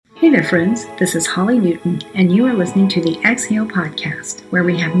Hey there, friends. This is Holly Newton, and you are listening to the Exhale podcast, where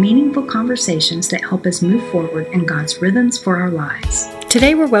we have meaningful conversations that help us move forward in God's rhythms for our lives.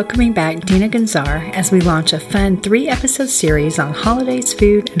 Today, we're welcoming back Dina Gonsar as we launch a fun 3-episode series on holidays,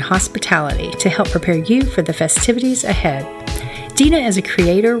 food, and hospitality to help prepare you for the festivities ahead. Dina is a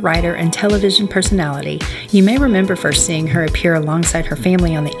creator, writer, and television personality. You may remember first seeing her appear alongside her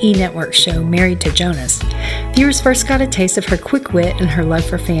family on the E! Network show Married to Jonas. Viewers first got a taste of her quick wit and her love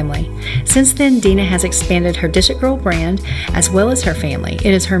for family. Since then, Dina has expanded her Dish It Girl brand as well as her family. It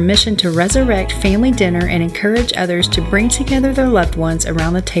is her mission to resurrect family dinner and encourage others to bring together their loved ones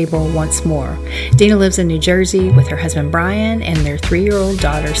around the table once more. Dina lives in New Jersey with her husband Brian and their 3-year-old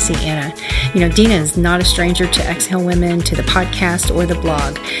daughter Sienna. Dina is not a stranger to Exhale Women, to the podcast, or the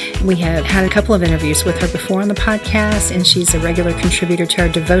blog. We have had a couple of interviews with her before on the podcast, and she's a regular contributor to our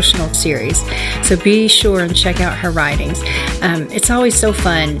devotional series. So be sure and check out her writings. It's always so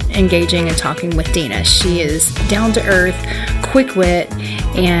fun engaging and talking with Dina. She is down to earth, quick wit,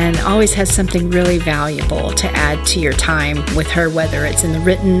 and always has something really valuable to add to your time with her, whether it's in the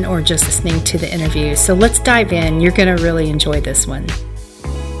written or just listening to the interview. So let's dive in. You're going to really enjoy this one.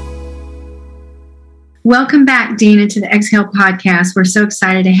 Welcome back, Dina, to the Exhale podcast. We're so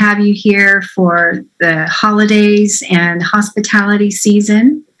excited to have you here for the holidays and hospitality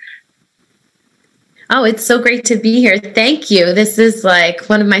season. Oh, it's so great to be here. Thank you. This is like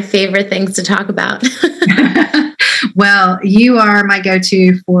one of my favorite things to talk about. Well, you are my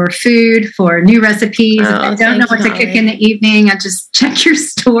go-to for food, for new recipes. If I don't know what to cook in the evening, I just check your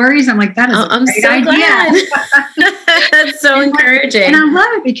stories. I'm like, that is a great idea. Glad. That's so encouraging. And I love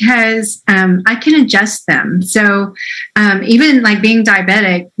it because I can adjust them. So even like being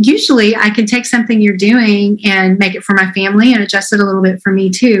diabetic, usually I can take something you're doing and make it for my family and adjust it a little bit for me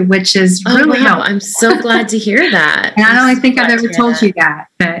too, which is really helpful. I'm so glad to hear that. And I don't think I've ever told you that,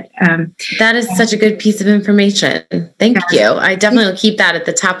 but that is such a good piece of information. Thank you. I definitely will keep that at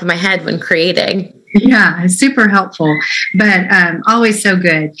the top of my head when creating. Yeah, it's super helpful, but always so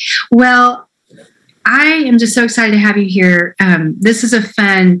good. Well, I am just so excited to have you here. This is a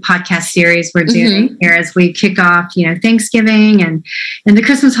fun podcast series we're doing here as we kick off, Thanksgiving and the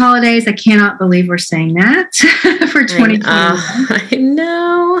Christmas holidays. I cannot believe we're saying that for 2021. I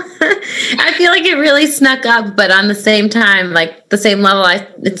know. I feel like it really snuck up, but on the same time, like the same level,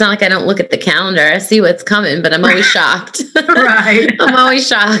 it's not like I don't look at the calendar. I see what's coming, but I'm always shocked. Right. I'm always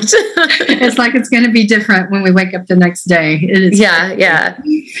shocked. It's like it's going to be different when we wake up the next day. It is. Yeah.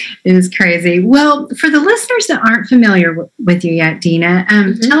 It is crazy. Well, for the listeners that aren't familiar with you yet, Dina,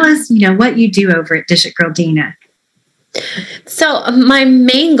 tell us, what you do over at Dish It Girl Dina. So my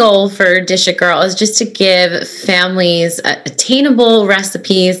main goal for Dish It Girl is just to give families attainable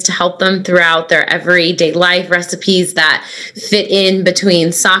recipes to help them throughout their everyday life, recipes that fit in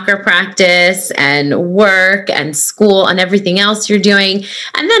between soccer practice and work and school and everything else you're doing.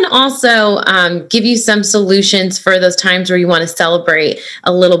 And then also give you some solutions for those times where you want to celebrate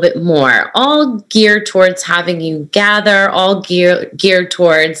a little bit more, all geared towards having you gather, all geared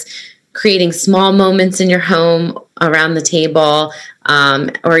towards creating small moments in your home around the table,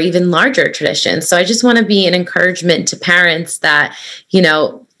 or even larger traditions. So I just want to be an encouragement to parents that,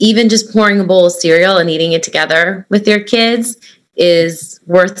 even just pouring a bowl of cereal and eating it together with your kids is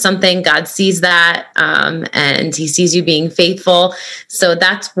worth something. God sees that, and he sees you being faithful. So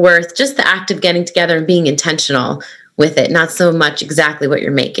that's worth just the act of getting together and being intentional with it, not so much exactly what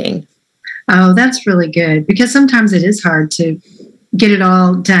you're making. Oh, that's really good, because sometimes it is hard to get it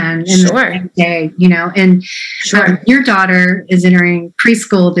all done in the same day, and your daughter is entering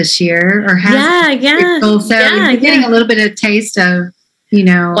preschool this year, or has preschool, so you're getting a little bit of taste of,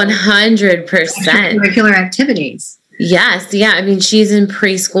 100% curricular activities. Yes. Yeah. I mean, she's in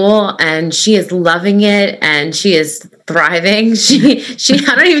preschool and she is loving it and she is thriving. She,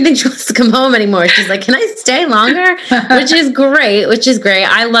 I don't even think she wants to come home anymore. She's like, can I stay longer? Which is great.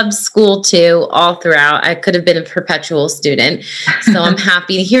 I loved school too, all throughout. I could have been a perpetual student. So I'm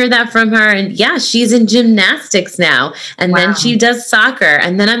happy to hear that from her. And yeah, she's in gymnastics now. And then she does soccer.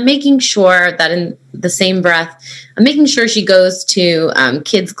 And then I'm making sure that in the same breath, I'm making sure she goes to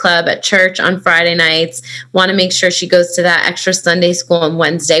kids club at church on Friday nights. Want to make sure she goes to that extra Sunday school on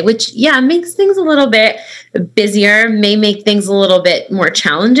Wednesday, which makes things a little bit busier, may make things a little bit more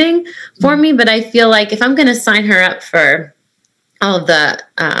challenging for me. But I feel like if I'm going to sign her up for all of the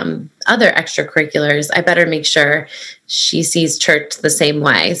other extracurriculars, I better make sure she sees church the same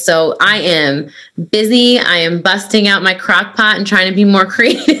way. So I am busy. I am busting out my crock pot and trying to be more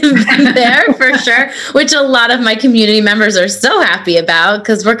creative there for sure, which a lot of my community members are so happy about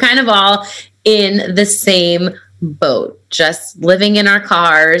because we're kind of all in the same boat. just living in our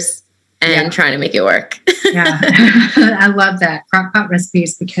cars and trying to make it work. Yeah. I love that. Crock pot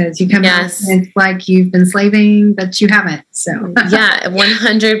recipes, because you come out and it's like you've been slaving, but you haven't. So yeah,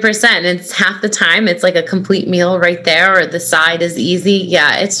 100%. It's half the time it's like a complete meal right there, or the side is easy.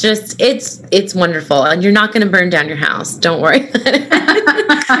 Yeah, it's just, it's wonderful. And you're not going to burn down your house. Don't worry.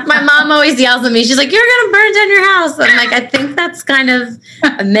 My mom always yells at me. She's like, you're going to burn down your house. I'm like, I think that's kind of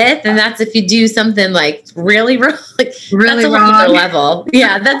a myth. And that's if you do something like really wrong. Like, really that's wrong. another level.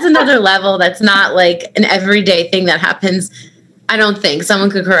 Yeah, that's another level. That's not like an everyday thing that happens. I don't think. Someone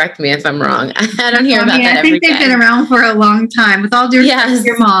could correct me if I'm wrong. I don't hear about that every day. I think they've been around for a long time. With all due respect to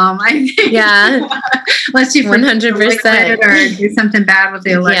your mom, I think. Yeah. Unless you 100% or do something bad with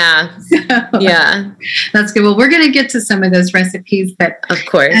the electric. Yeah. So, yeah. That's good. Well, we're going to get to some of those recipes, but of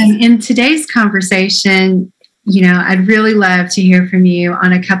course, in today's conversation, I'd really love to hear from you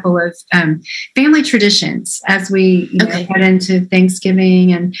on a couple of family traditions as we head into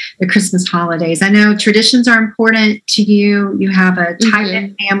Thanksgiving and the Christmas holidays. I know traditions are important to you. You have a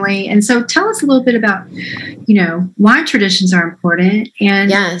tight-knit family. And so tell us a little bit about, why traditions are important,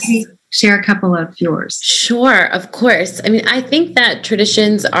 and share a couple of yours. Sure, of course. I mean, I think that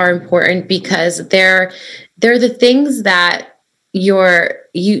traditions are important because they're the things that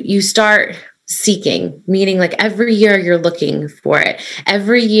you start seeking, meaning like every year you're looking for it,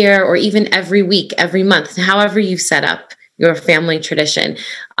 every year, or even every week, every month, however you set up your family tradition.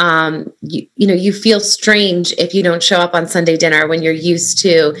 You feel strange if you don't show up on Sunday dinner when you're used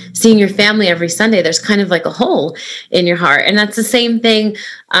to seeing your family every Sunday. There's kind of like a hole in your heart. And that's the same thing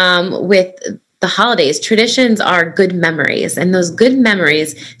with the holidays. Traditions are good memories, and those good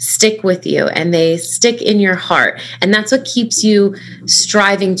memories stick with you and they stick in your heart. And that's what keeps you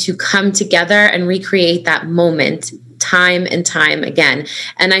striving to come together and recreate that moment time and time again.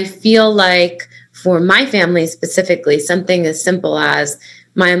 And I feel like for my family specifically, something as simple as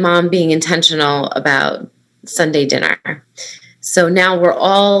my mom being intentional about Sunday dinner. So now we're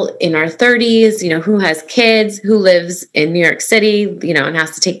all in our 30s, who has kids, who lives in New York City, and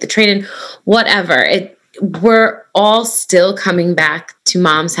has to take the train and whatever. We're all still coming back to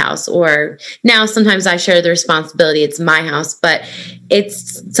mom's house, or now sometimes I share the responsibility. It's my house, but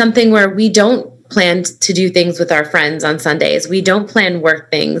it's something where we don't plan to do things with our friends on Sundays. We don't plan work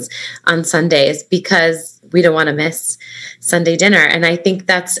things on Sundays because we don't want to miss Sunday dinner. And I think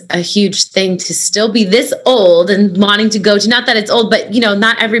that's a huge thing to still be this old and wanting to go to, not that it's old, but,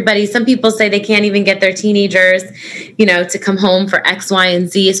 not everybody, some people say they can't even get their teenagers, to come home for X, Y, and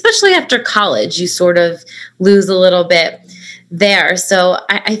Z, especially after college, you sort of lose a little bit there. So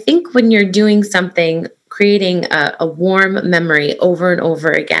I think when you're doing something, creating a warm memory over and over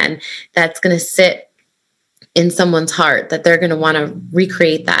again, that's going to sit in someone's heart, that they're going to want to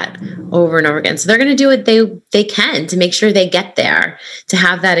recreate that over and over again. So they're going to do what they can to make sure they get there, to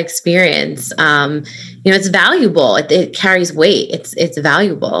have that experience. It's valuable. It carries weight. It's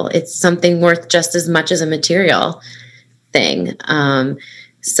valuable. It's something worth just as much as a material thing.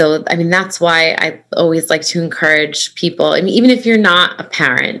 So, that's why I always like to encourage people. Even if you're not a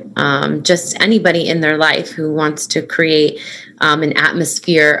parent, just anybody in their life who wants to create an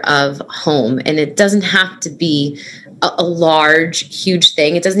atmosphere of home. And it doesn't have to be a large, huge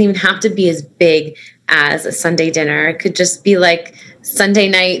thing. It doesn't even have to be as big as a Sunday dinner. It could just be like Sunday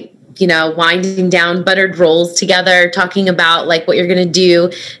night, winding down buttered rolls together, talking about like what you're going to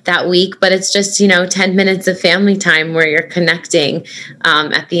do that week. But it's just, 10 minutes of family time where you're connecting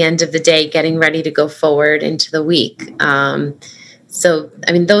at the end of the day, getting ready to go forward into the week. That's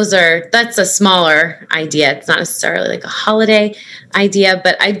a smaller idea. It's not necessarily like a holiday idea,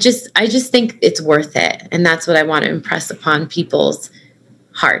 but I just think it's worth it. And that's what I want to impress upon people's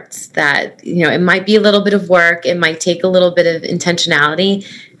hearts, that, it might be a little bit of work. It might take a little bit of intentionality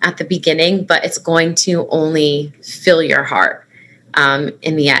at the beginning, but it's going to only fill your heart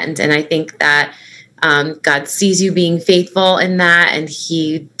in the end. And I think that God sees you being faithful in that, and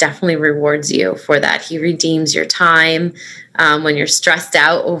He definitely rewards you for that. He redeems your time when you're stressed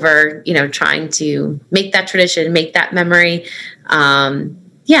out over, trying to make that tradition, make that memory.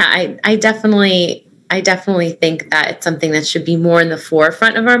 I definitely think that it's something that should be more in the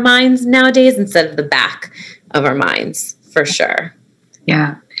forefront of our minds nowadays instead of the back of our minds, for sure.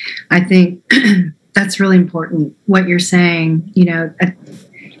 Yeah, I think that's really important, what you're saying.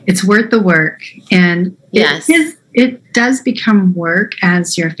 It's worth the work. And it does become work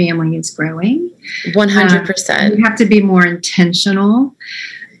as your family is growing. 100%. You have to be more intentional.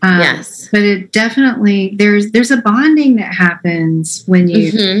 Yes. But it definitely, there's a bonding that happens when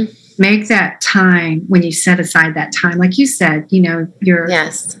you make that time when you set aside that time, like you said, you're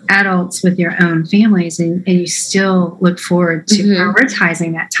adults with your own families, and you still look forward to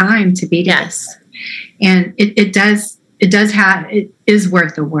prioritizing that time to be together. Yes. And it is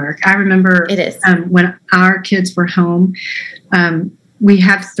worth the work. I remember it is. When our kids were home, we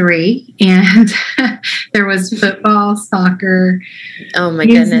have 3, and there was football, soccer, oh my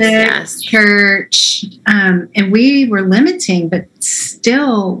music, goodness, yes, church, and we were limiting, but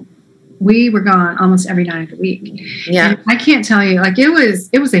still we were gone almost every night of the week. Yeah, and I can't tell you, like, it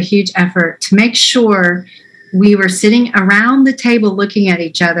was a huge effort to make sure we were sitting around the table looking at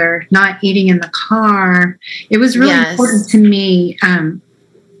each other, not eating in the car. It was really important to me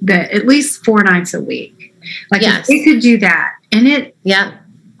that at least 4 nights a week. Like, if we could do that. And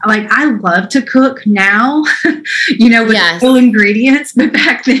like, I love to cook now, with full ingredients. But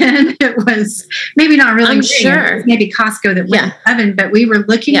back then it was maybe not really. I'm sure. Maybe Costco that went in heaven, but we were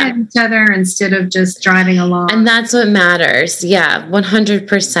looking at each other instead of just driving along. And that's what matters. Yeah,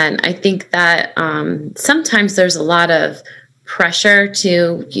 100%. I think that sometimes there's a lot of pressure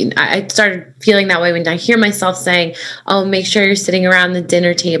to, I started feeling that way when I hear myself saying, oh, make sure you're sitting around the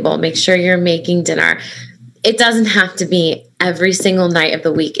dinner table, make sure you're making dinner. It doesn't have to be every single night of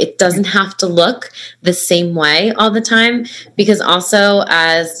the week. It doesn't have to look the same way all the time, because also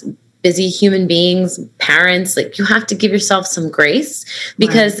as busy human beings, parents, like, you have to give yourself some grace,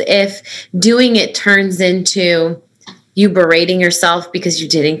 because if doing it turns into you berating yourself because you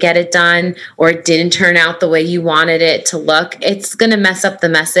didn't get it done or it didn't turn out the way you wanted it to look, it's going to mess up the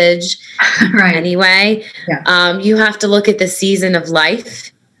message anyway. Yeah. You have to look at the season of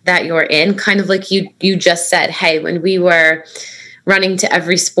life that you're in, kind of like you just said. Hey, when we were running to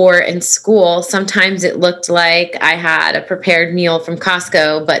every sport in school, sometimes it looked like I had a prepared meal from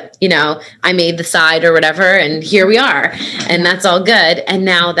Costco, but I made the side or whatever, and here we are, and that's all good. And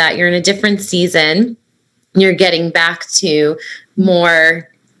now that you're in a different season, you're getting back to more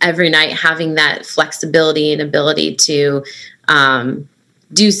every night, having that flexibility and ability to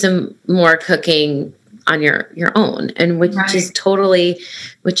do some more cooking on your own, and which is totally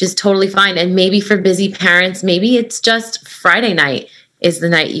fine. And maybe for busy parents, maybe it's just Friday night is the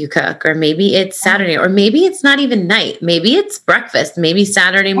night you cook, or maybe it's Saturday, or maybe it's not even night. Maybe it's breakfast. Maybe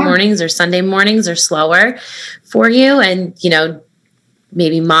Saturday mornings or Sunday mornings are slower for you. And,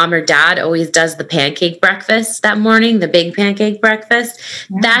 maybe mom or dad always does the pancake breakfast that morning, the big pancake breakfast.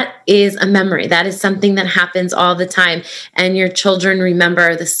 Yeah. That is a memory. That is something that happens all the time. And your children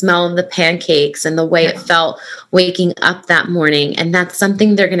remember the smell of the pancakes and the way it felt waking up that morning. And that's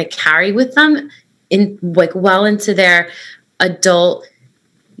something they're going to carry with them in well into their adult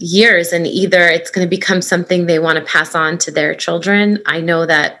years. And either it's going to become something they want to pass on to their children. I know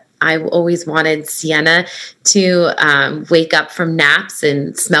that I always wanted Sienna to wake up from naps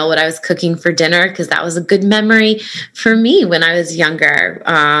and smell what I was cooking for dinner, because that was a good memory for me when I was younger.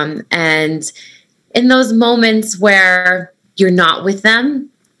 And in those moments where you're not with them,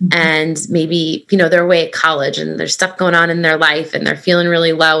 and maybe, they're away at college and there's stuff going on in their life and they're feeling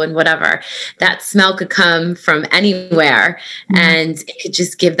really low and whatever, that smell could come from anywhere. And it could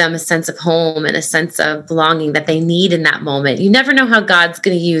just give them a sense of home and a sense of belonging that they need in that moment. You never know how God's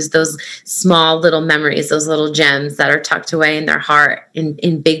going to use those small little memories, those little gems that are tucked away in their heart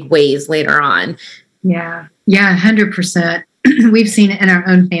in big ways later on. Yeah. Yeah. 100%. We've seen it in our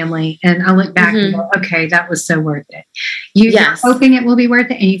own family, and I look back and go, okay, that was so worth it. You're hoping it will be worth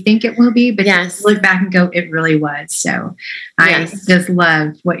it, and you think it will be, but you look back and go, it really was. So I just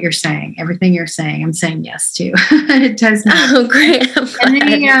love what you're saying. Everything you're saying, I'm saying yes to. It does not. Oh, great. And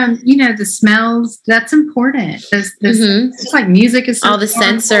then, the smells, that's important. It's like music is so all the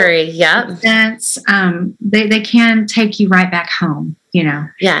sensory. Yeah. Sense. They can take you right back home,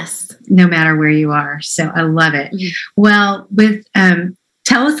 Yes. No matter where you are. So I love it. Well,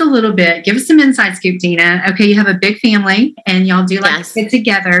 tell us a little bit, give us some inside scoop, Dina. Okay. You have a big family and y'all do like to get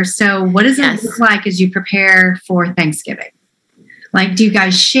together. So what does it look like as you prepare for Thanksgiving? Like, do you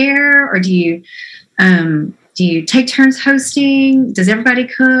guys share, or do you take turns hosting? Does everybody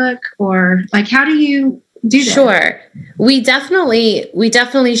cook, or like, how do you do that? Sure. We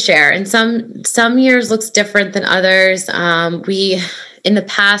definitely share. And some years looks different than others. We in the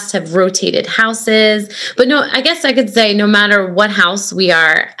past have rotated houses, but no, I guess I could say no matter what house we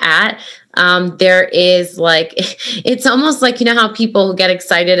are at, there is like, it's almost like, how people who get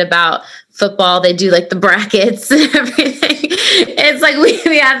excited about football, they do like the brackets and everything. It's like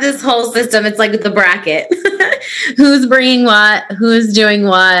we have this whole system. It's like the bracket, who's bringing what, who's doing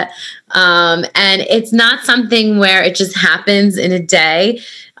what. And it's not something where it just happens in a day.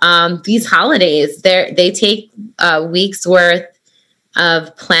 These holidays, they take weeks worth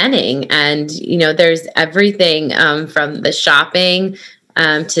of planning. And, there's everything from the shopping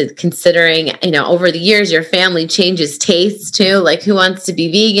to considering, over the years, your family changes tastes too. Like, who wants to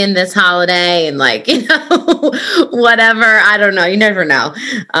be vegan this holiday? And like, whatever. I don't know. You never know.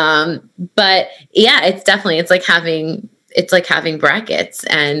 But yeah, it's like having brackets,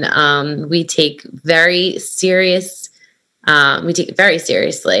 and we take it very seriously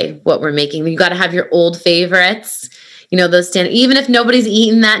what we're making. You got to have your old favorites. Those even if nobody's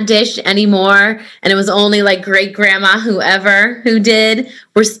eaten that dish anymore, and it was only like great grandma, whoever who did,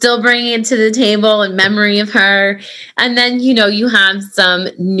 we're still bringing it to the table in memory of her. And then, you have some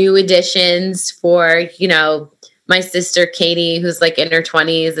new additions for, my sister, Katie, who's like in her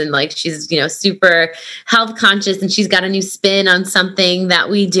 20s and like, she's, super health conscious, and she's got a new spin on something that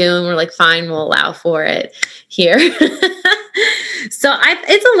we do. And we're like, fine, we'll allow for it here. So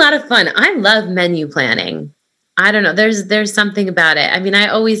it's a lot of fun. I love menu planning. I don't know. There's something about it. I mean, I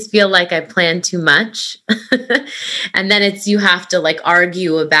always feel like I plan too much. And then you have to like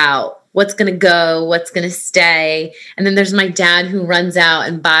argue about what's going to go, what's going to stay. And then there's my dad who runs out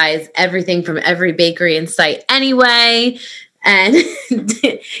and buys everything from every bakery in sight anyway. And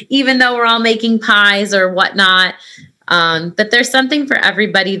even though we're all making pies or whatnot, but there's something for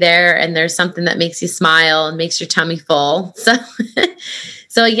everybody there. And there's something that makes you smile and makes your tummy full.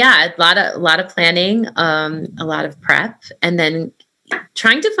 So yeah, a lot of planning, a lot of prep, and then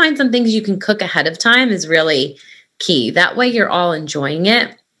trying to find some things you can cook ahead of time is really key. That way you're all enjoying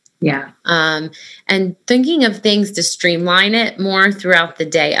it. Yeah. And thinking of things to streamline it more throughout the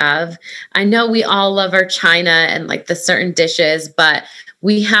day of. I know we all love our china and like the certain dishes, but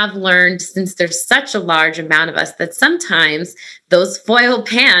we have learned, since there's such a large amount of us, that sometimes those foil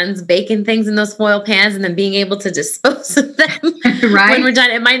pans, baking things in those foil pans and then being able to dispose of them right. when we're done,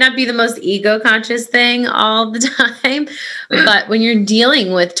 it might not be the most ego-conscious thing all the time, but when you're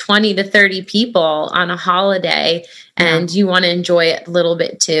dealing with 20 to 30 people on a holiday and you want to enjoy it a little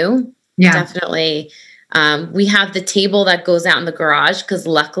bit too, definitely. We have the table that goes out in the garage because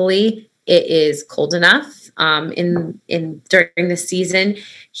luckily it is cold enough in during the season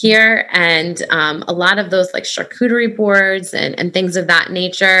here, and a lot of those like charcuterie boards and things of that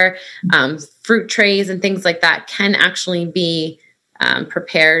nature, fruit trays and things like that can actually be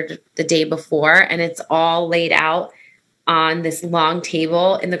prepared the day before, and it's all laid out on this long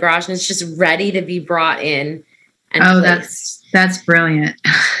table in the garage, and it's just ready to be brought in and placed. That's brilliant.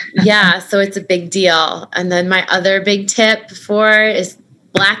 Yeah, so it's a big deal. And then my other big tip is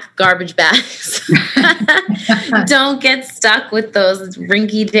black garbage bags. Don't get stuck with those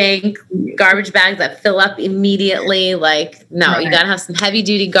rinky-dink garbage bags that fill up immediately. Like, no, right. You got to have some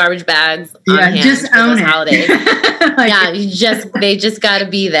heavy-duty garbage bags on hand just for own those it. holidays. They just got to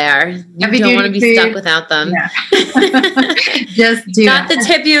be there. You don't want to be stuck without them. Yeah. Just do Not the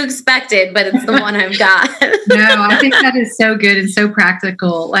tip you expected, but it's the one I've got. No, I think that is so good and so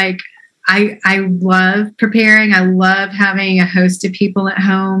practical. Like, I love preparing. I love having a host of people at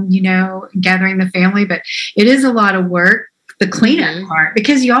home, gathering the family, but it is a lot of work, the cleanup part,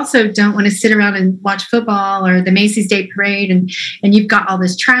 because you also don't want to sit around and watch football or the Macy's Day Parade and you've got all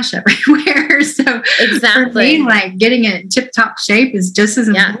this trash everywhere. So exactly, for me, like getting it in tip-top shape is just as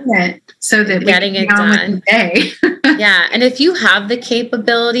important so that getting it done with the day. Yeah. And if you have the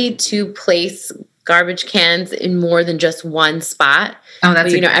capability to place garbage cans in more than just one spot. Oh,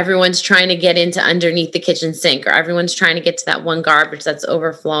 that's everyone's trying to get into underneath the kitchen sink, or everyone's trying to get to that one garbage that's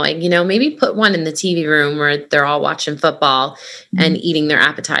overflowing. Maybe put one in the TV room where they're all watching football and eating their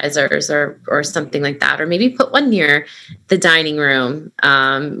appetizers or something like that. Or maybe put one near the dining room,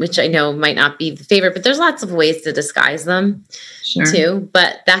 which I know might not be the favorite, but there's lots of ways to disguise them too.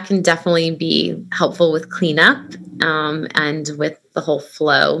 But that can definitely be helpful with cleanup and with the whole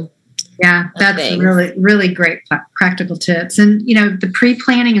flow. Yeah, that's really, really great practical tips. And, the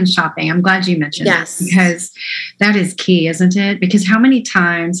pre-planning and shopping, I'm glad you mentioned that, because that is key, isn't it? Because how many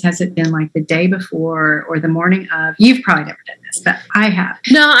times has it been like the day before or the morning of? You've probably never done this, but I have.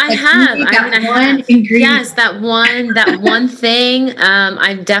 No, I have. Ingredient. Yes, that one thing.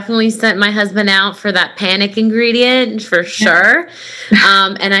 I've definitely sent my husband out for that panic ingredient for sure.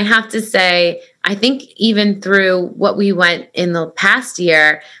 And I have to say, I think even through what we went in the past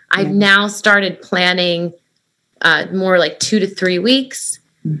year, I've now started planning more like 2 to 3 weeks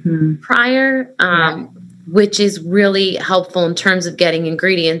prior, which is really helpful in terms of getting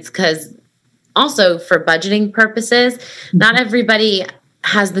ingredients, because also for budgeting purposes, not everybody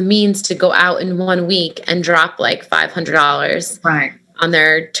has the means to go out in 1 week and drop like $500. Right. on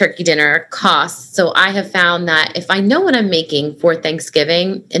their turkey dinner costs. So I have found that if I know what I'm making for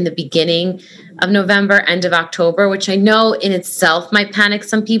Thanksgiving in the beginning of November, end of October, which I know in itself might panic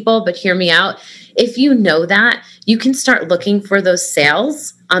some people, but hear me out. If you know that, you can start looking for those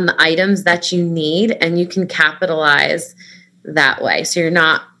sales on the items that you need, and you can capitalize that way. So you're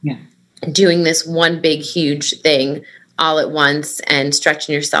not doing this one big, huge thing all at once and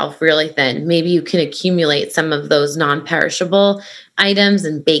stretching yourself really thin. Maybe you can accumulate some of those non-perishable items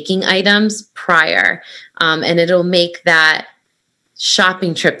and baking items prior, and it'll make that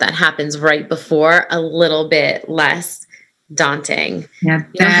shopping trip that happens right before a little bit less daunting. Yeah,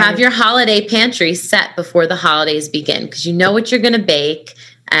 have your holiday pantry set before the holidays begin, because you know what you're going to bake,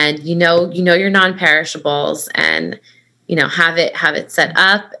 and you know your non-perishables, and have it set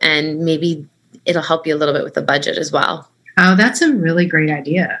up, and maybe it'll help you a little bit with the budget as well. Oh, that's a really great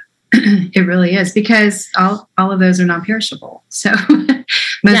idea. It really is, because all of those are non-perishable. So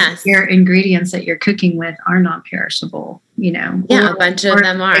most of your ingredients that you're cooking with are non-perishable, a bunch of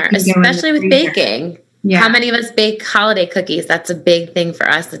them are, especially with baking. Yeah. How many of us bake holiday cookies? That's a big thing for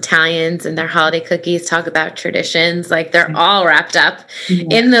us. Italians and their holiday cookies, talk about traditions. Like, they're all wrapped up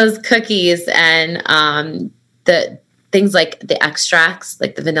in those cookies. And the things like the extracts,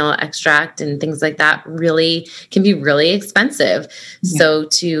 like the vanilla extract and things like that, really can be really expensive. Yeah. So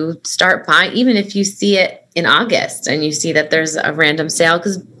to start buying, even if you see it in August and you see that there's a random sale,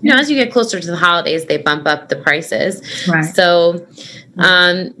 because as you get closer to the holidays, they bump up the prices. Right. So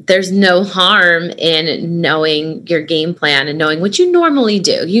there's no harm in knowing your game plan and knowing what you normally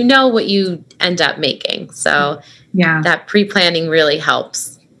do. You know what you end up making. So that pre-planning really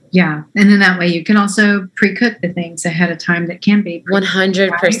helps. Yeah. And then that way you can also pre-cook the things ahead of time that can be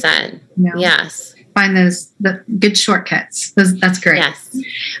 100%. Right? Yes. Find the good shortcuts. That's great. Yes.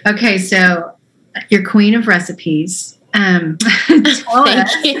 Okay. So you're queen of recipes. Share with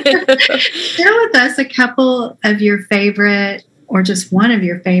us a couple of your favorite, or just one of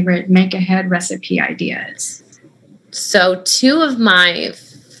your favorite make-ahead recipe ideas. So 2 of my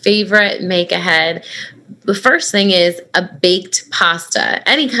favorite make-ahead. The first thing is a baked pasta.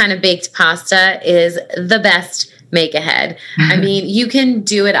 Any kind of baked pasta is the best make ahead. I mean, you can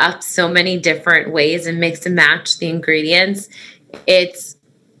do it up so many different ways and mix and match the ingredients. It's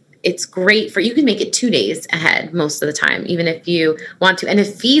great you can make it 2 days ahead most of the time, even if you want to. And it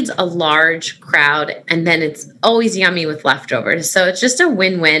feeds a large crowd, and then it's always yummy with leftovers. So it's just a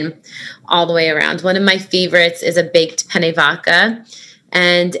win-win all the way around. One of my favorites is a baked penne vodka.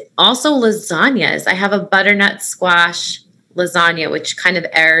 And also lasagnas. I have a butternut squash lasagna, which kind of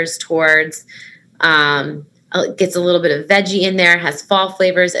errs towards, it gets a little bit of veggie in there. It has fall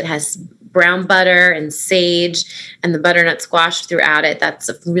flavors. It has brown butter and sage and the butternut squash throughout it. That's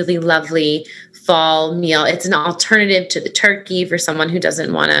a really lovely fall meal. It's an alternative to the turkey for someone who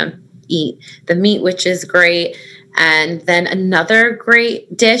doesn't want to eat the meat, which is great. And then another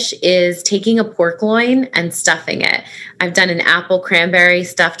great dish is taking a pork loin and stuffing it. I've done an apple cranberry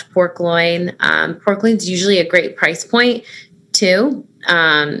stuffed pork loin. Pork loin's usually a great price point too,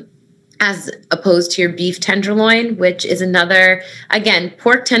 as opposed to your beef tenderloin, which is another, again,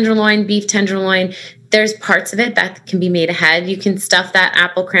 pork tenderloin, beef tenderloin. There's parts of it that can be made ahead. You can stuff that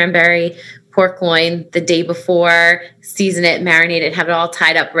apple cranberry pork loin the day before, season it, marinate it, have it all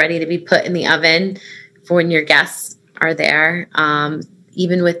tied up, ready to be put in the oven for when your guests are there.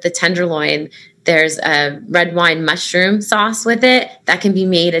 Even with the tenderloin, there's a red wine mushroom sauce with it that can be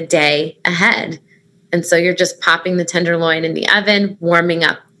made a day ahead. And so you're just popping the tenderloin in the oven, warming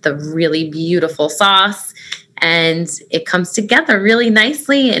up the really beautiful sauce, and it comes together really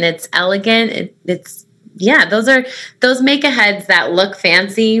nicely and it's elegant. Those make-aheads that look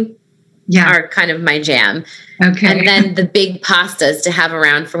fancy are kind of my jam. Okay. And then the big pastas to have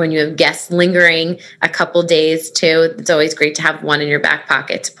around for when you have guests lingering a couple days too. It's always great to have one in your back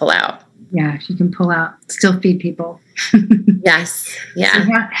pocket to pull out. Yeah, you can pull out, still feed people. Yes. Yeah.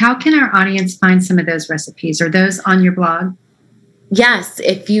 So how can our audience find some of those recipes? Are those on your blog? Yes.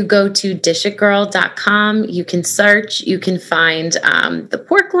 If you go to dishitgirl.com, you can search, you can find the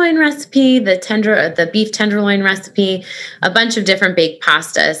pork loin recipe, the beef tenderloin recipe, a bunch of different baked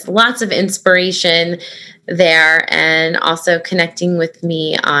pastas, lots of inspiration there, and also connecting with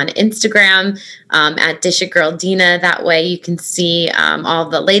me on Instagram at dishitgirldina. That way you can see all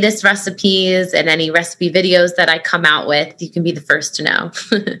the latest recipes and any recipe videos that I come out with. You can be the first to know.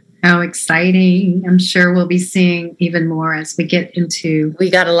 Oh, exciting. I'm sure we'll be seeing even more as we get into... We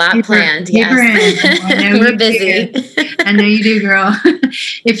got a lot planned, yes. We're busy. I know you do, girl.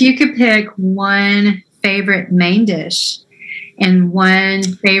 If you could pick one favorite main dish and one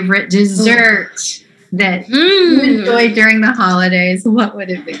favorite dessert that you enjoy during the holidays, what would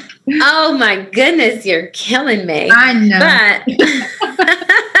it be? Oh my goodness, you're killing me. I know.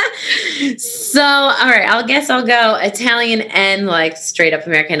 So, all right, I guess I'll go Italian and like straight up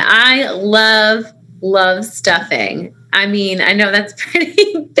American. I love stuffing. I mean, I know that's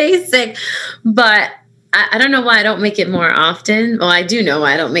pretty basic, but I don't know why I don't make it more often. Well, I do know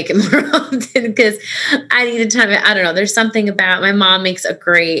why I don't make it more often because I need a ton of it. I don't know. There's something about my mom makes a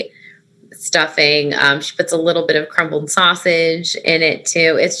great stuffing. She puts a little bit of crumbled sausage in it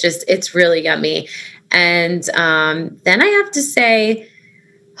too. It's really yummy. And then I have to say,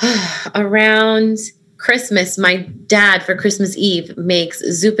 around Christmas, my dad for Christmas Eve makes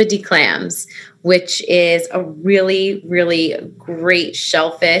zuppa di clams, which is a really, really great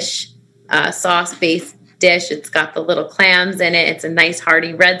shellfish sauce-based dish. It's got the little clams in it. It's a nice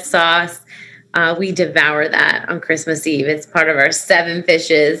hearty red sauce. We devour that on Christmas Eve. It's part of our 7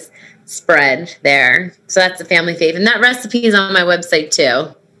 fishes spread there. So that's a family fave. And that recipe is on my website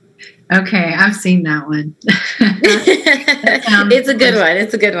too. Okay, I've seen that one. It's a good one.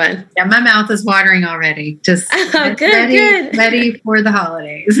 It's a good one. Yeah, my mouth is watering already. Just ready for the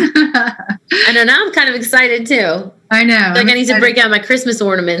holidays. I know. Now I'm kind of excited too. I know. Like I need to break out my Christmas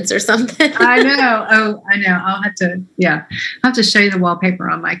ornaments or something. I know. Oh, I know. I'll have to show you the wallpaper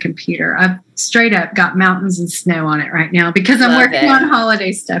on my computer. I've straight up got mountains and snow on it right now because I'm working on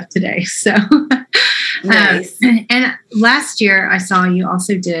holiday stuff today. So nice. And last year I saw you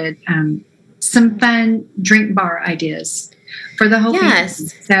also did some fun drink bar ideas for the whole family.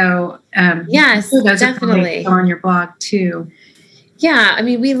 So yes, those definitely are on your blog too. Yeah, I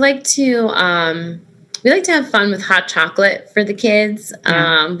mean we like to have fun with hot chocolate for the kids.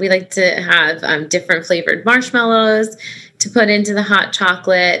 Yeah. We like to have different flavored marshmallows to put into the hot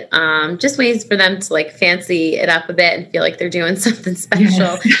chocolate. Just ways for them to like fancy it up a bit and feel like they're doing something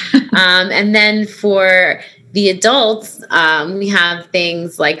special. Yes. And then for the adults, we have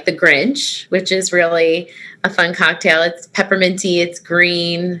things like the Grinch, which is really a fun cocktail. It's pepperminty, it's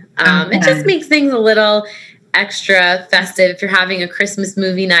green. It just makes things a little extra festive. If you're having a Christmas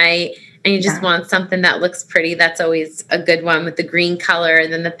movie night and you just want something that looks pretty, that's always a good one with the green color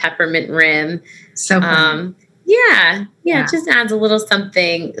and then the peppermint rim. So fun. Yeah. It just adds a little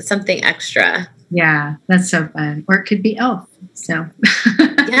something extra. Yeah, that's so fun. Or it could be elf. So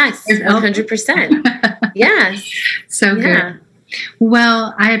yes, 100%. Yes. So good.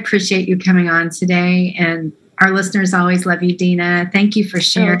 Well, I appreciate you coming on today, and our listeners always love you, Dina. Thank you for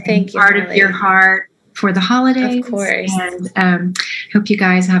sharing part of your heart for the holidays. Of course. And hope you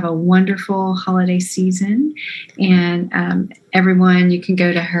guys have a wonderful holiday season. And everyone, you can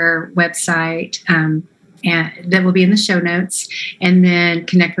go to her website, and that will be in the show notes, and then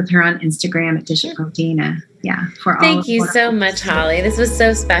connect with her on Instagram at Dish It Girl Dina. Yeah. Thank you so much, Holly. This was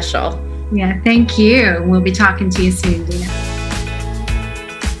so special. Yeah. Thank you. We'll be talking to you soon, Dina.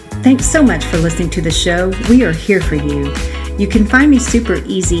 Thanks so much for listening to the show. We are here for you. You can find me super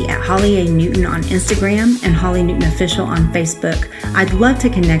easy at Holly A. Newton on Instagram and Holly Newton Official on Facebook. I'd love to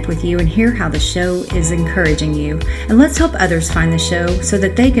connect with you and hear how the show is encouraging you. And let's help others find the show so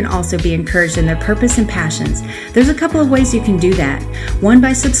that they can also be encouraged in their purpose and passions. There's a couple of ways you can do that. One,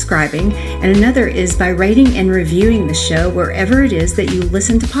 by subscribing, and another is by rating and reviewing the show wherever it is that you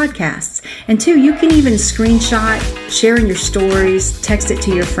listen to podcasts. And two, you can even screenshot, share in your stories, text it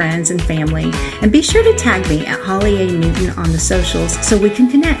to your friends and family. And be sure to tag me at Holly A. Newton on the socials so we can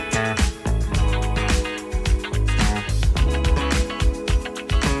connect.